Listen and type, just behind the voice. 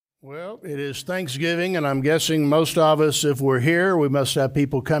Well, it is Thanksgiving, and I'm guessing most of us, if we're here, we must have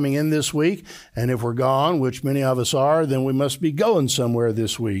people coming in this week. And if we're gone, which many of us are, then we must be going somewhere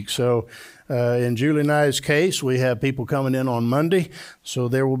this week. So in Julie and I's case, we have people coming in on Monday. So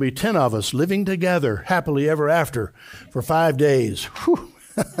there will be 10 of us living together happily ever after for 5 days.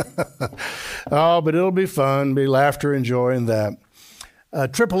 Oh, but it'll be fun, be laughter and joy in that.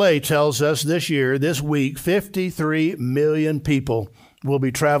 AAA tells us this week, 53 million people will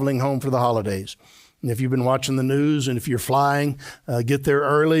be traveling home for the holidays. And if you've been watching the news and if you're flying, get there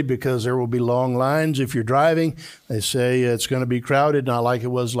early because there will be long lines. If you're driving, they say it's going to be crowded, not like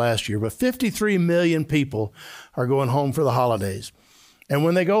it was last year. But 53 million people are going home for the holidays. And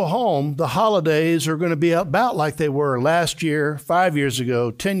when they go home, the holidays are going to be about like they were last year, 5 years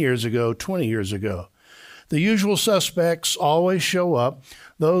ago, 10 years ago, 20 years ago. The usual suspects always show up.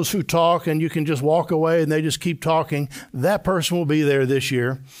 Those who talk and you can just walk away and they just keep talking, that person will be there this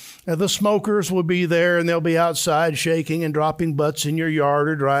year. The smokers will be there and they'll be outside shaking and dropping butts in your yard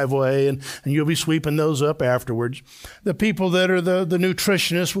or driveway, and you'll be sweeping those up afterwards. The people that are the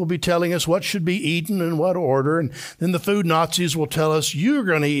nutritionists will be telling us what should be eaten in what order, and then the food Nazis will tell us, you're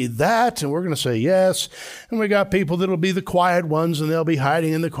going to eat that, and we're going to say yes. And we got people that'll be the quiet ones and they'll be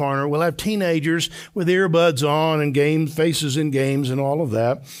hiding in the corner. We'll have teenagers with earbuds on and faces in games and all of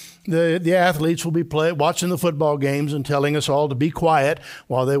that. The athletes will be watching the football games and telling us all to be quiet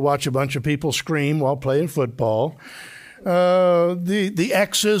while they watch a bunch of people scream while playing football. The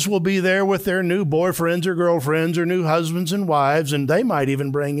exes will be there with their new boyfriends or girlfriends or new husbands and wives, and they might even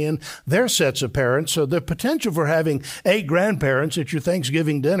bring in their sets of parents. So the potential for having 8 grandparents at your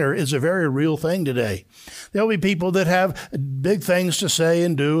Thanksgiving dinner is a very real thing today. There'll be people that have big things to say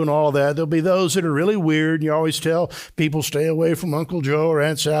and do and all that. There'll be those that are really weird, and you always tell people stay away from Uncle Joe or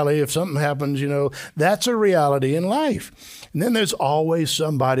Aunt Sally if something happens, That's a reality in life. And then there's always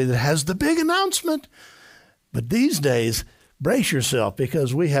somebody that has the big announcement. But these days, brace yourself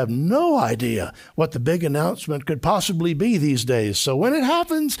because we have no idea what the big announcement could possibly be these days. So when it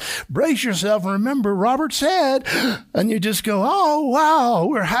happens, brace yourself and remember Robert said, and you just go, oh, wow,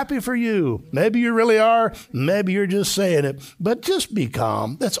 we're happy for you. Maybe you really are. Maybe you're just saying it. But just be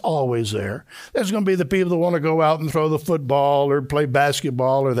calm. That's always there. There's going to be the people that want to go out and throw the football or play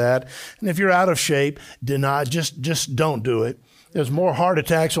basketball or that. And if you're out of shape, just don't do it. There's more heart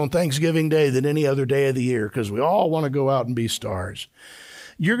attacks on Thanksgiving Day than any other day of the year because we all want to go out and be stars.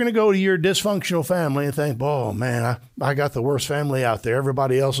 You're going to go to your dysfunctional family and think, oh, man, I got the worst family out there.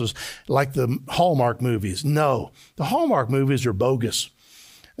 Everybody else is like the Hallmark movies. No, the Hallmark movies are bogus.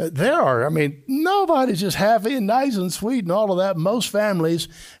 Nobody's just happy and nice and sweet and all of that. Most families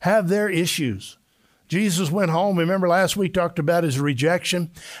have their issues. Jesus went home. Remember last week talked about his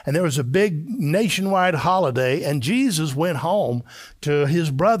rejection, and there was a big nationwide holiday, and Jesus went home to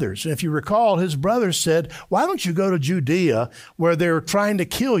his brothers. And if you recall, his brothers said, why don't you go to Judea where they're trying to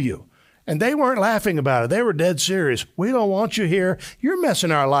kill you? And they weren't laughing about it. They were dead serious. We don't want you here. You're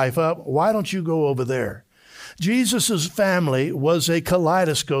messing our life up. Why don't you go over there? Jesus' family was a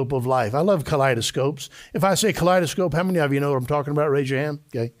kaleidoscope of life. I love kaleidoscopes. If I say kaleidoscope, how many of you know what I'm talking about? Raise your hand.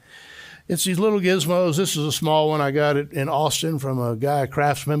 Okay. It's these little gizmos. This is a small one. I got it in Austin from a guy, a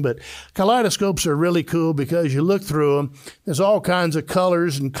craftsman. But kaleidoscopes are really cool because you look through them. There's all kinds of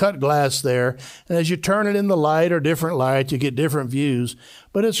colors and cut glass there. And as you turn it in the light or different light, you get different views.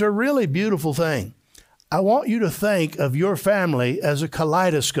 But it's a really beautiful thing. I want you to think of your family as a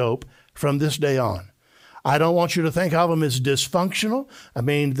kaleidoscope from this day on. I don't want you to think of them as dysfunctional.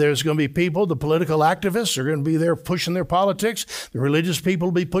 There's going to be people, the political activists are going to be there pushing their politics. The religious people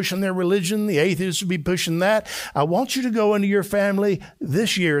will be pushing their religion. The atheists will be pushing that. I want you to go into your family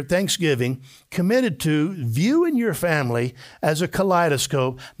this year at Thanksgiving, committed to viewing your family as a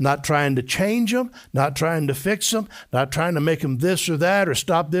kaleidoscope, not trying to change them, not trying to fix them, not trying to make them this or that or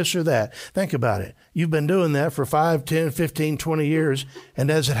stop this or that. Think about it. You've been doing that for 5, 10, 15, 20 years, and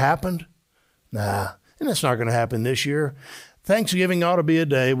has it happened? Nah. And it's not going to happen this year. Thanksgiving ought to be a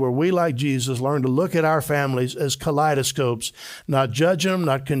day where we, like Jesus, learn to look at our families as kaleidoscopes, not judging them,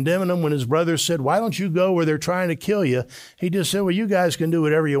 not condemning them. When his brothers said, why don't you go where they're trying to kill you? He just said, well, you guys can do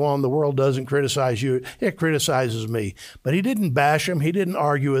whatever you want. The world doesn't criticize you. It criticizes me. But he didn't bash them. He didn't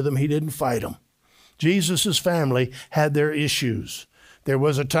argue with them. He didn't fight them. Jesus' family had their issues. There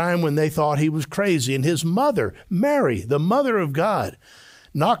was a time when they thought he was crazy. And his mother, Mary, the mother of God,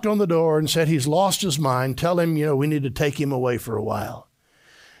 knocked on the door and said he's lost his mind. Tell him, we need to take him away for a while.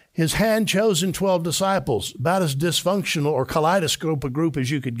 His hand-chosen 12 disciples, about as dysfunctional or kaleidoscope a group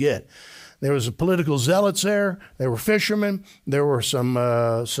as you could get. There was a political zealots there. There were fishermen. There were some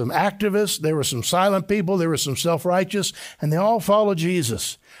activists. There were some silent people. There were some self-righteous, and they all followed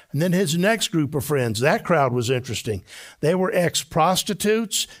Jesus. And then his next group of friends, that crowd was interesting. They were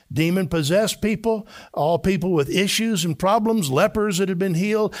ex-prostitutes, demon-possessed people, all people with issues and problems, lepers that had been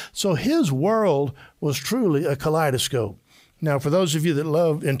healed. So his world was truly a kaleidoscope. Now, for those of you that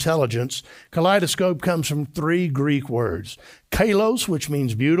love intelligence, kaleidoscope comes from 3 Greek words. Kalos, which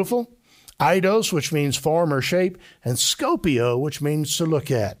means beautiful, eidos, which means form or shape, and scopio, which means to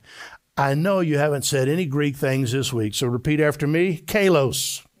look at. I know you haven't said any Greek things this week, so repeat after me.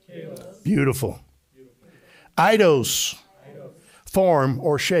 Kalos. Kalos. Beautiful. Eidos. Form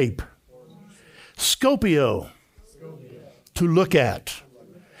or shape. Scopio. To look at.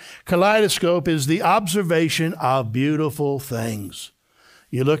 Kaleidoscope is the observation of beautiful things.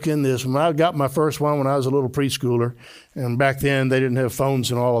 You look in this. When I got my first one when I was a little preschooler, and back then they didn't have phones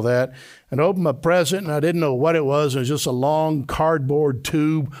and all of that, and I opened my present, and I didn't know what it was. It was just a long cardboard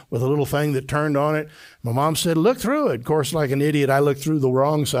tube with a little thing that turned on it. My mom said, look through it. Of course, like an idiot, I looked through the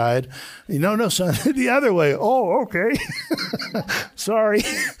wrong side. No, son, the other way. Oh, okay. Sorry.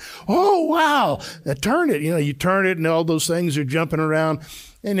 Oh, wow. I turned it. You turn it, and all those things are jumping around.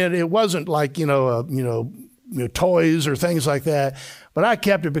 And it wasn't like, toys or things like that. But I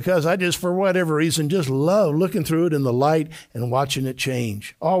kept it because I just, for whatever reason, just love looking through it in the light and watching it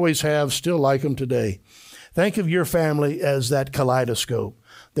change. Always have, still like them today. Think of your family as that kaleidoscope.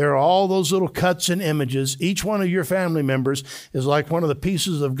 There are all those little cuts and images. Each one of your family members is like one of the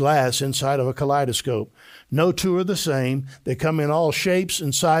pieces of glass inside of a kaleidoscope. No two are the same. They come in all shapes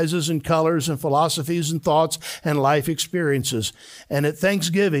and sizes and colors and philosophies and thoughts and life experiences. And at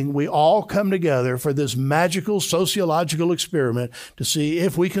Thanksgiving, we all come together for this magical sociological experiment to see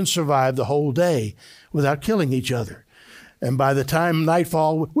if we can survive the whole day without killing each other. And by the time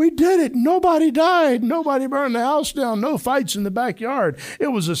nightfall, we did it. Nobody died. Nobody burned the house down. No fights in the backyard. It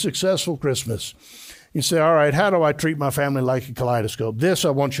was a successful Christmas. You say, all right, how do I treat my family like a kaleidoscope? This I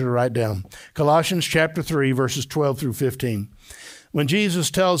want you to write down. Colossians chapter 3, verses 12 through 15. When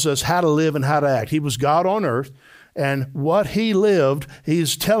Jesus tells us how to live and how to act, he was God on earth. And what he lived,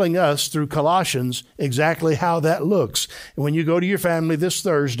 he's telling us through Colossians exactly how that looks. And when you go to your family this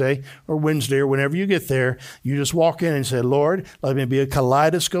Thursday or Wednesday or whenever you get there, you just walk in and say, Lord, let me be a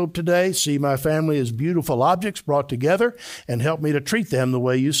kaleidoscope today. See my family as beautiful objects brought together and help me to treat them the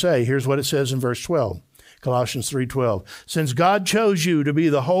way you say. Here's what it says in verse 12, Colossians 3:12. Since God chose you to be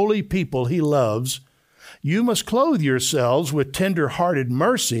the holy people he loves, you must clothe yourselves with tender-hearted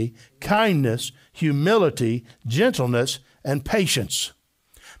mercy, kindness, humility, gentleness, and patience.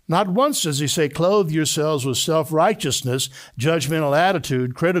 Not once does he say, clothe yourselves with self-righteousness, judgmental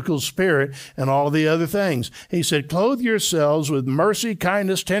attitude, critical spirit, and all the other things. He said, clothe yourselves with mercy,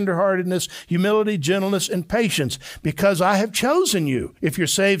 kindness, tenderheartedness, humility, gentleness, and patience, because I have chosen you. If you're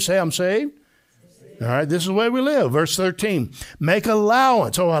saved, say, I'm saved. All right, this is the way we live. Verse 13, make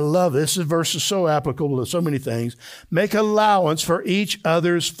allowance. Oh, I love this. This verse is so applicable to so many things. Make allowance for each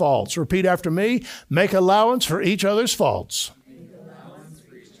other's faults. Repeat after me. Make allowance for each other's faults.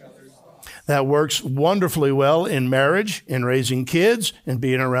 That works wonderfully well in marriage, in raising kids, and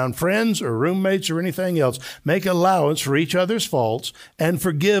being around friends or roommates or anything else. Make allowance for each other's faults and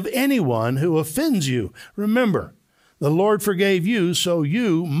forgive anyone who offends you. Remember, the Lord forgave you, so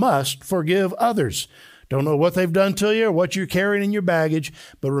you must forgive others. Don't know what they've done to you or what you're carrying in your baggage,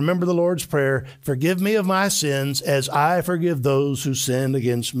 but remember the Lord's Prayer, forgive me of my sins as I forgive those who sin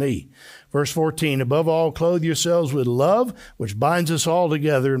against me. Verse 14, above all, clothe yourselves with love, which binds us all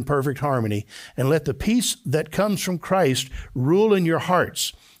together in perfect harmony, and let the peace that comes from Christ rule in your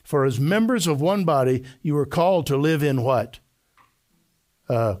hearts. For as members of one body, you are called to live in what?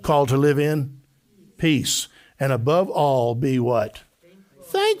 Called to live in peace. And above all, be what?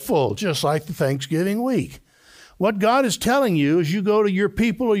 Thankful, just like the Thanksgiving week. What God is telling you as you go to your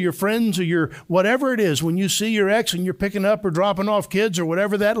people or your friends or your whatever it is, when you see your ex and you're picking up or dropping off kids or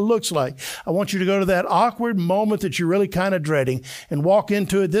whatever that looks like, I want you to go to that awkward moment that you're really kind of dreading and walk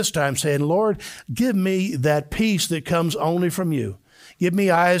into it this time saying, Lord, give me that peace that comes only from you. Give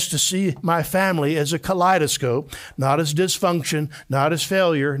me eyes to see my family as a kaleidoscope, not as dysfunction, not as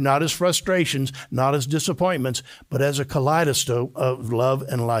failure, not as frustrations, not as disappointments, but as a kaleidoscope of love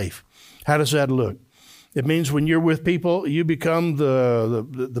and life. How does that look? It means when you're with people, you become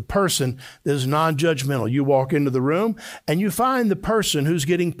the person that is non-judgmental. You walk into the room and you find the person who's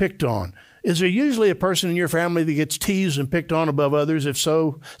getting picked on. Is there usually a person in your family that gets teased and picked on above others? If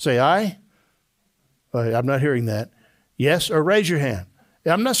so, say aye. I'm not hearing that. Yes, or raise your hand.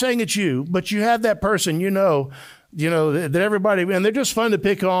 I'm not saying it's you, but you have that person, you know, that everybody, and they're just fun to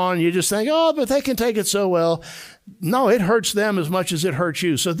pick on. You just think, oh, but they can take it so well. No, it hurts them as much as it hurts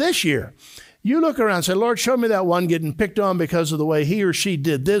you. So this year, you look around and say, Lord, show me that one getting picked on because of the way he or she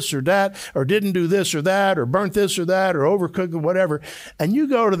did this or that, or didn't do this or that, or burnt this or that, or overcooked or whatever. And you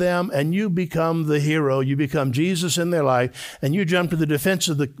go to them and you become the hero. You become Jesus in their life. And you jump to the defense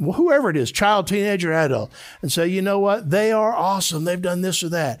of whoever it is, child, teenager, adult, and say, you know what? They are awesome. They've done this or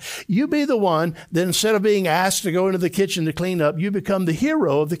that. You be the one that instead of being asked to go into the kitchen to clean up, you become the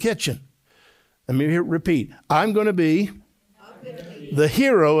hero of the kitchen. Let me repeat. I'm going to be the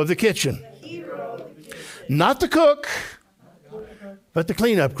hero of the kitchen. Not the cook, but the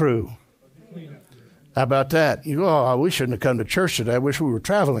cleanup crew. How about that? You go, oh, we shouldn't have come to church today. I wish we were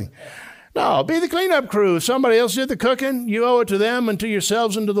traveling. No, be the cleanup crew. If somebody else did the cooking, you owe it to them and to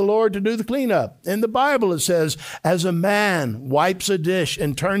yourselves and to the Lord to do the cleanup. In the Bible, it says, as a man wipes a dish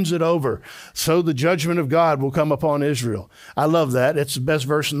and turns it over, so the judgment of God will come upon Israel. I love that. It's the best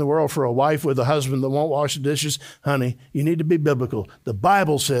verse in the world for a wife with a husband that won't wash the dishes. Honey, you need to be biblical. The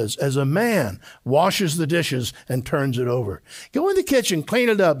Bible says, as a man washes the dishes and turns it over. Go in the kitchen, clean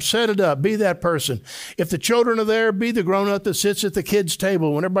it up, set it up, be that person. If the children are there, be the grown-up that sits at the kids'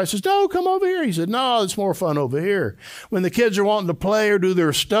 table when everybody says, no, come over here. He said, no, it's more fun over here. When the kids are wanting to play or do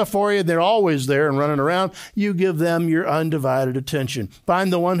their stuff for you, they're always there and running around. You give them your undivided attention.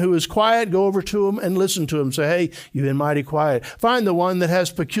 Find the one who is quiet, go over to him and listen to him. Say, hey, you've been mighty quiet. Find the one that has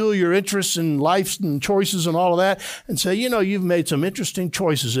peculiar interests in life and choices and all of that and say, you've made some interesting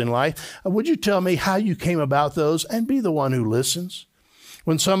choices in life. Would you tell me how you came about those? And be the one who listens.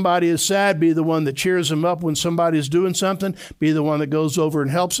 When somebody is sad, be the one that cheers them up. When somebody is doing something, be the one that goes over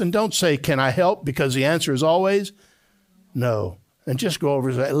and helps. And don't say, can I help? Because the answer is always no. And just go over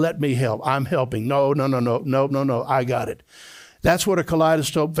and say, let me help. I'm helping. No. I got it. That's what a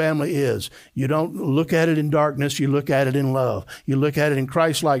Kaleidoscope family is. You don't look at it in darkness. You look at it in love. You look at it in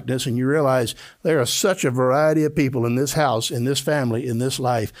Christ-likeness, and you realize there are such a variety of people in this house, in this family, in this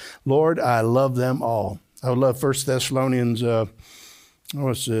life. Lord, I love them all. I love 1 Thessalonians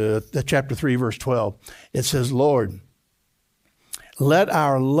chapter 3, verse 12. It says, Lord, let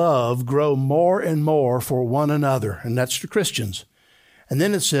our love grow more and more for one another. And that's to Christians. And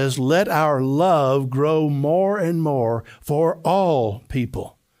then it says, let our love grow more and more for all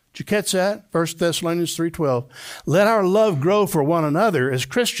people. Did you catch that? 1 Thessalonians 3:12. Let our love grow for one another as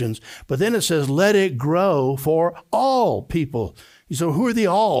Christians. But then it says, let it grow for all people. So who are the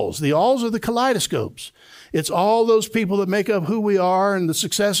alls? The alls are the kaleidoscopes. It's all those people that make up who we are and the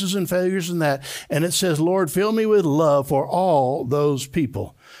successes and failures and that. And it says, Lord, fill me with love for all those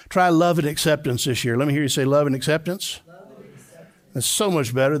people. Try love and acceptance this year. Let me hear you say love and acceptance. That's so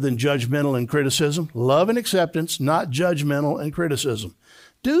much better than judgmental and criticism. Love and acceptance, not judgmental and criticism.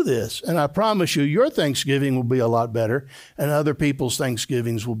 Do this, and I promise you, your Thanksgiving will be a lot better, and other people's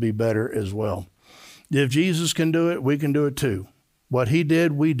Thanksgivings will be better as well. If Jesus can do it, we can do it too. What he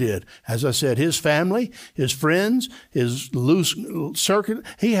did, we did. As I said, his family, his friends, his loose circuit,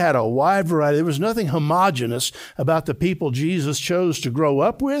 he had a wide variety. There was nothing homogeneous about the people Jesus chose to grow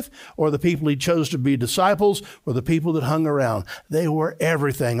up with or the people he chose to be disciples or the people that hung around. They were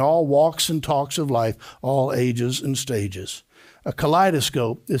everything, all walks and talks of life, all ages and stages. A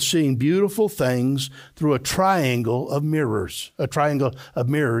kaleidoscope is seeing beautiful things through a triangle of mirrors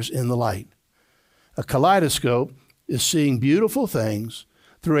in the light. A kaleidoscope is seeing beautiful things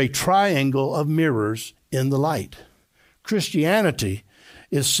through a triangle of mirrors in the light. Christianity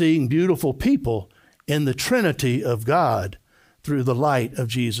is seeing beautiful people in the Trinity of God through the light of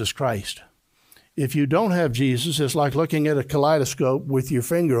Jesus Christ. If you don't have Jesus, it's like looking at a kaleidoscope with your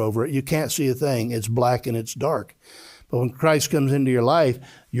finger over it. You can't see a thing. It's black and it's dark. But when Christ comes into your life,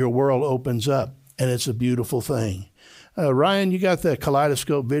 your world opens up, and it's a beautiful thing. Ryan, you got that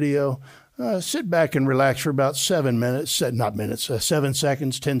kaleidoscope video? Sit back and relax for about 7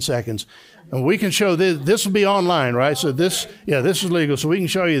 seconds, 10 seconds. And we can show this. This will be online, right? So this is legal. So we can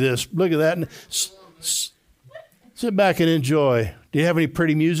show you this. Look at that. And sit back and enjoy. Do you have any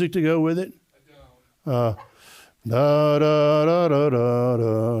pretty music to go with it? I don't.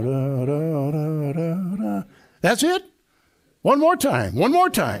 That's it? One more time.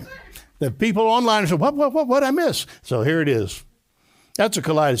 The people online say, what I miss? So here it is. That's a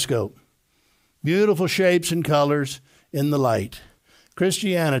kaleidoscope. Beautiful shapes and colors in the light.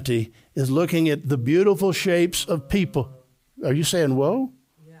 Christianity is looking at the beautiful shapes of people. Are you saying, whoa?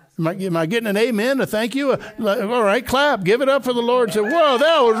 Yes. Am I getting an amen, a thank you? All right, clap. Give it up for the Lord. Say, whoa,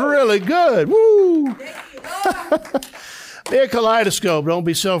 that was really good. Woo! Be a kaleidoscope. Don't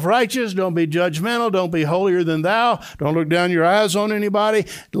be self-righteous. Don't be judgmental. Don't be holier than thou. Don't look down your eyes on anybody.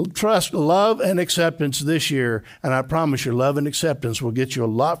 Trust love and acceptance this year. And I promise you, love and acceptance will get you a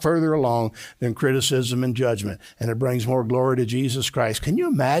lot further along than criticism and judgment. And it brings more glory to Jesus Christ. Can you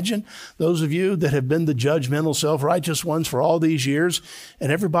imagine those of you that have been the judgmental, self-righteous ones for all these years,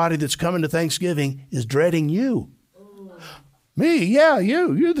 and everybody that's coming to Thanksgiving is dreading you? Me, yeah,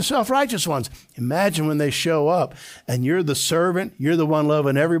 you're the self-righteous ones. Imagine when they show up and you're the servant, you're the one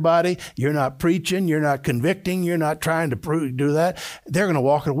loving everybody, you're not preaching, you're not convicting, you're not trying to do that. They're going to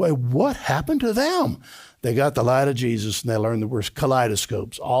walk away. What happened to them? They got the light of Jesus and they learned that we're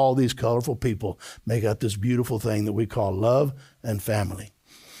kaleidoscopes. All these colorful people make up this beautiful thing that we call love and family.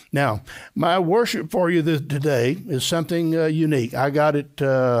 Now, my worship for you today is something unique. I got it,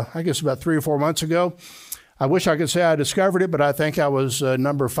 I guess about 3 or 4 months ago. I wish I could say I discovered it, but I think I was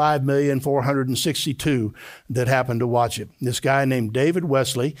number 5,462 that happened to watch it. This guy named David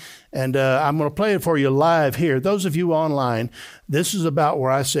Wesley, and I'm going to play it for you live here. Those of you online, this is about where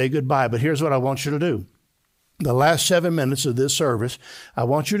I say goodbye, but here's what I want you to do. The last 7 minutes of this service, I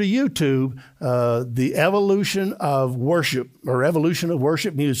want you to YouTube the evolution of worship or evolution of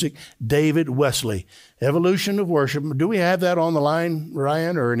worship music, David Wesley. Evolution of worship. Do we have that on the line,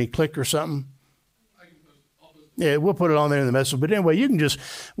 Ryan, or any click or something? Yeah, we'll put it on there in the message. But anyway, you can just,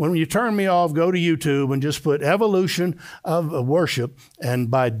 when you turn me off, go to YouTube and just put Evolution of Worship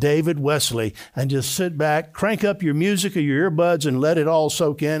and by David Wesley and just sit back, crank up your music or your earbuds and let it all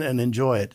soak in and enjoy it.